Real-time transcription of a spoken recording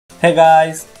Hey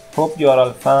guys, hope you are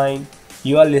all fine.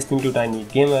 You are listening to Tiny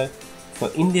Gamer. So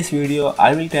in this video,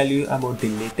 I will tell you about the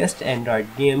latest Android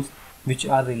games which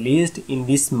are released in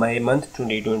this May month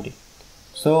 2020.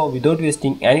 So without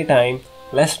wasting any time,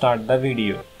 let's start the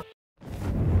video.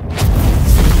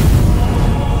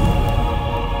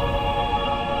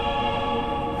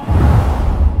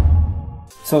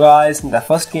 So guys, the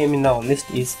first game in our list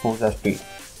is Forza Street.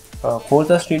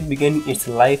 Forza Street began its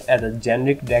life as a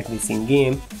generic drag racing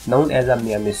game known as a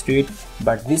Miami Street,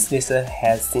 but this racer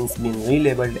has since been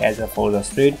relabeled as a Forza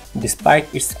Street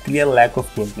despite its clear lack of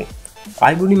gameplay.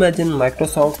 I would imagine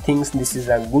Microsoft thinks this is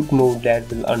a good move that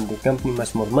will earn the company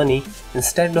much more money.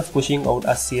 Instead of pushing out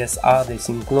a CSR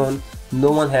racing clone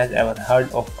no one has ever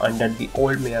heard of under the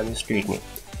old Miami Street name.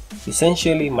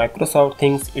 Essentially, Microsoft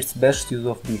thinks it's best use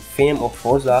of the fame of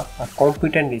Forza, a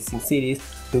competent racing series,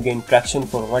 to gain traction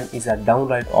for what is a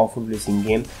downright awful racing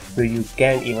game where you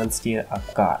can't even steer a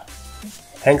car.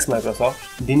 Thanks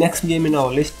Microsoft. The next game in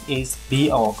our list is Be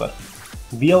a Walker.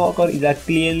 Be a Walker is a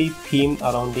clearly themed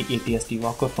around the AT-ST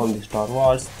Walker from the Star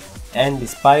Wars, and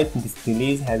despite this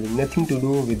release having nothing to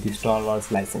do with the Star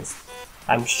Wars license,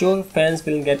 I'm sure fans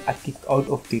will get a kick out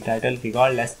of the title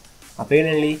regardless.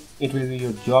 Apparently, it will be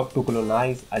your job to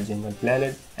colonize a jungle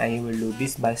planet, and you will do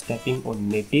this by stepping on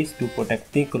natives to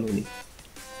protect the colony.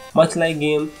 Much like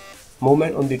game,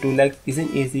 movement on the two legs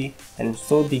isn't easy, and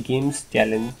so the game's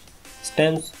challenge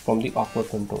stems from the awkward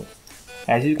controls.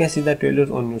 As you can see the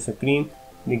trailers on your screen,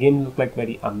 the game looks like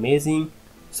very amazing,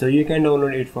 so you can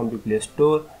download it from the Play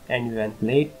Store and you can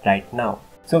play it right now.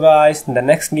 So guys, the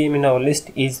next game in our list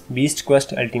is Beast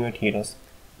Quest Ultimate Heroes.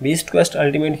 Beast Quest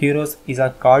Ultimate Heroes is a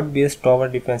card-based tower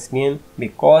defense game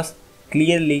because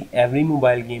clearly every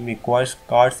mobile game requires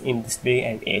cards in this day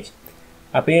and age.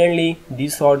 Apparently,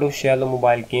 these sort of shallow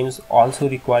mobile games also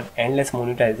require endless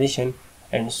monetization,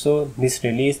 and so this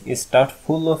release is stuffed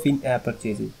full of in-app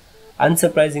purchases.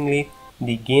 Unsurprisingly,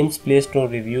 the game's Play Store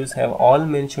reviews have all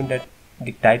mentioned that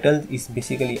the title is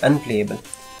basically unplayable.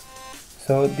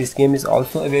 So this game is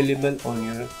also available on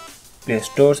your Play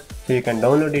Stores, so you can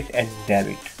download it and grab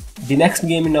it. The next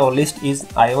game in our list is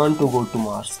I Want to Go to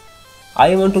Mars.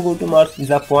 I Want to Go to Mars is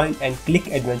a point and click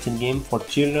adventure game for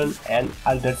children and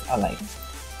adults alike.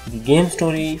 The game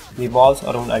story revolves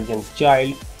around a young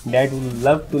child that would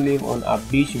love to live on a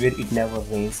beach where it never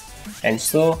rains, and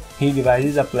so he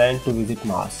devises a plan to visit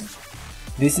Mars.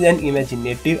 This is an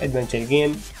imaginative adventure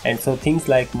game, and so things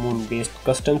like moon-based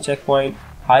custom checkpoint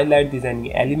highlight the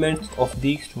designing elements of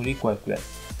the story quite well.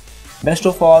 Best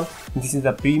of all, this is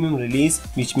a premium release,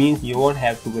 which means you won't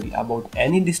have to worry about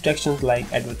any distractions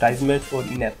like advertisements or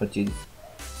in-app purchases.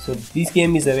 So this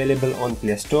game is available on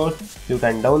Play Store, you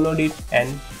can download it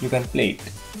and you can play it.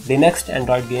 The next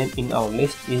Android game in our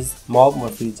list is Mob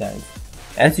vs Giant.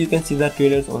 As you can see the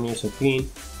trailers on your screen,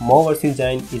 Mob vs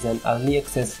Giant is an early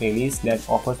access release that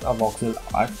offers a voxel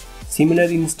art similar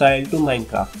in style to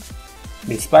Minecraft.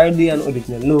 Despite the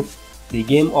unoriginal look, the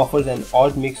game offers an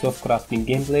odd mix of crafting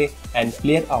gameplay and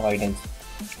player avoidance.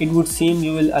 It would seem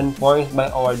you will earn points by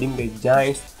avoiding the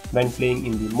giants when playing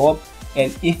in the mob,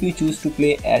 and if you choose to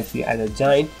play as the other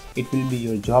giant, it will be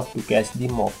your job to catch the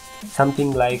mob,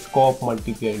 something like co-op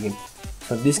multiplayer game.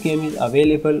 So this game is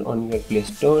available on your Play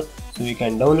Store, so you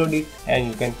can download it and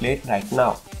you can play it right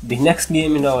now. The next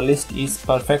game in our list is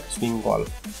Perfect Swing Golf.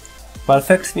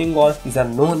 Perfect Swing Golf is a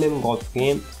no-name golf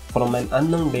game from an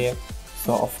unknown dev.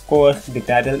 So of course the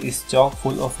title is chock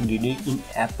full of greedy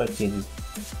in-app purchases.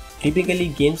 Typically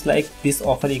games like this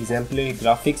offer exemplary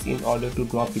graphics in order to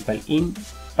draw people in,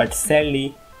 but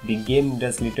sadly the game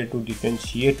does little to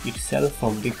differentiate itself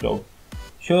from the crowd.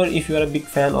 Sure, if you are a big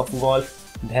fan of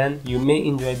golf, then you may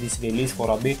enjoy this release for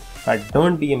a bit, but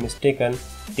don't be mistaken,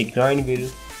 the grind will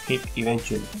hit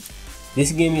eventually.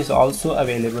 This game is also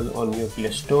available on your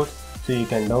Play Store, so you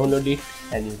can download it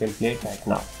and you can play it right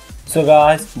now. So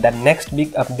guys, the next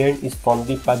big update is from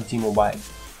the PUBG Mobile.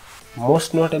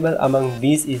 Most notable among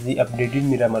these is the updated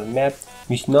Miramar map,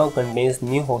 which now contains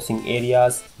new housing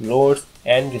areas, roads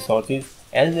and resources,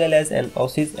 as well as an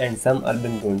oasis and some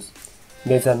urban ruins.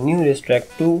 There's a new racetrack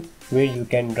too, where you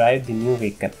can drive the new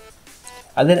vehicle.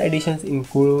 Other additions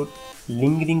include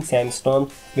lingering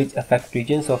sandstorms, which affect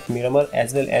regions of Miramar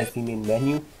as well as the main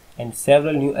menu, and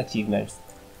several new achievements.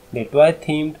 The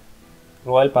toy-themed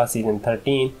Royal Pass Season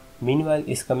 13 meanwhile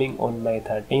is coming on May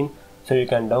 13, so you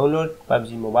can download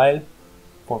PUBG Mobile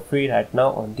for free right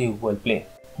now on the Google Play.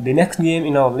 The next game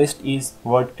in our list is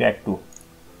World Crack 2.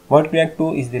 World Crack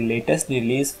 2 is the latest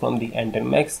release from the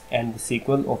Entermax and the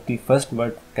sequel of the first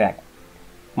World Crack.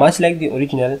 Much like the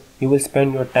original, you will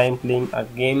spend your time playing a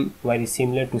game very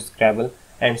similar to Scrabble,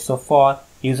 and so far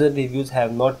user reviews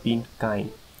have not been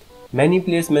kind. Many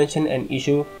players mention an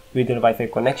issue with their Wi-Fi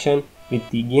connection, with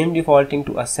the game defaulting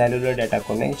to a cellular data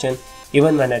connection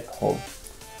even when at home.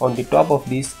 On the top of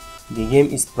this, the game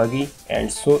is buggy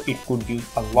and so it could use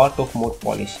a lot of more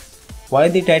polish. Why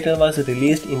the title was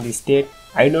released in this state,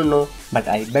 I don't know, but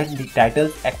I bet the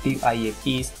title's active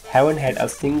IAPs haven't had a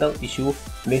single issue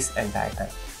this entire time.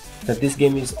 So this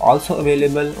game is also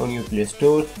available on your Play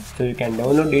Store, so you can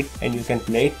download it and you can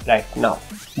play it right now.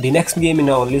 The next game in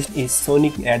our list is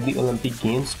Sonic at the Olympic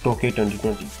Games Tokyo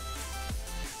 2020.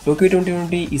 Tokyo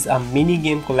 2020 is a mini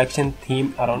game collection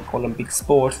themed around Olympic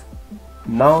sports.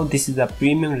 Now this is a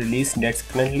premium release that's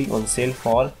currently on sale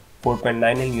for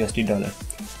 $4.99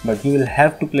 but you will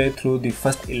have to play through the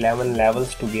first 11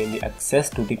 levels to gain the access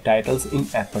to the titles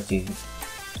in-app purchases.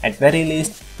 At very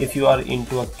least, if you are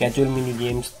into a casual mini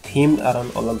games themed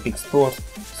around Olympic sports,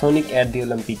 Sonic at the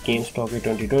Olympic Games Tokyo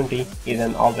 2020 is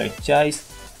an alright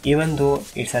choice, even though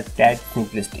it's a tad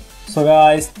simplistic. So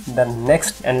guys, the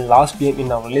next and last game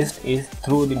in our list is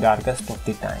Through the Darkest of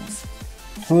the Times.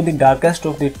 Through the Darkest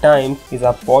of the Times is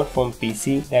a port from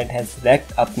PC that has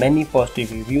racked up many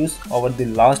positive reviews over the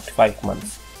last 5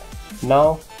 months.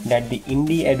 Now that the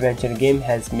indie adventure game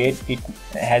has made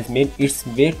its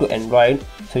way to Android,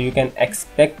 so you can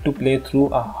expect to play through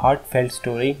a heartfelt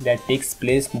story that takes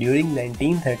place during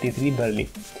 1933 Berlin.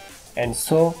 And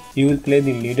so you will play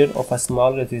the leader of a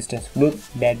small resistance group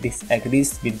that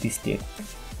disagrees with the state.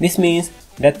 This means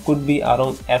death could be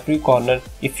around every corner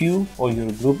if you or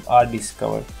your group are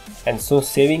discovered, and so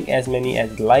saving as many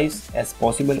lives as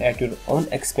possible at your own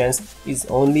expense is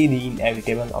only the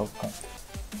inevitable outcome.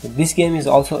 This game is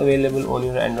also available on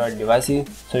your Android devices,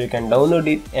 so you can download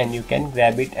it and you can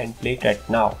grab it and play it right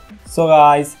now. So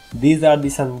guys, these are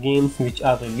some games which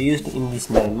are released in this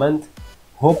May month.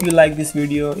 Hope you like this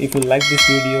video. If you like this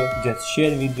video, just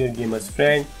share with your gamers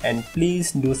friend and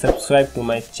please do subscribe to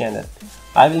my channel.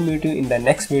 I will meet you in the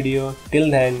next video. Till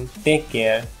then, take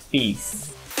care.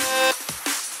 Peace.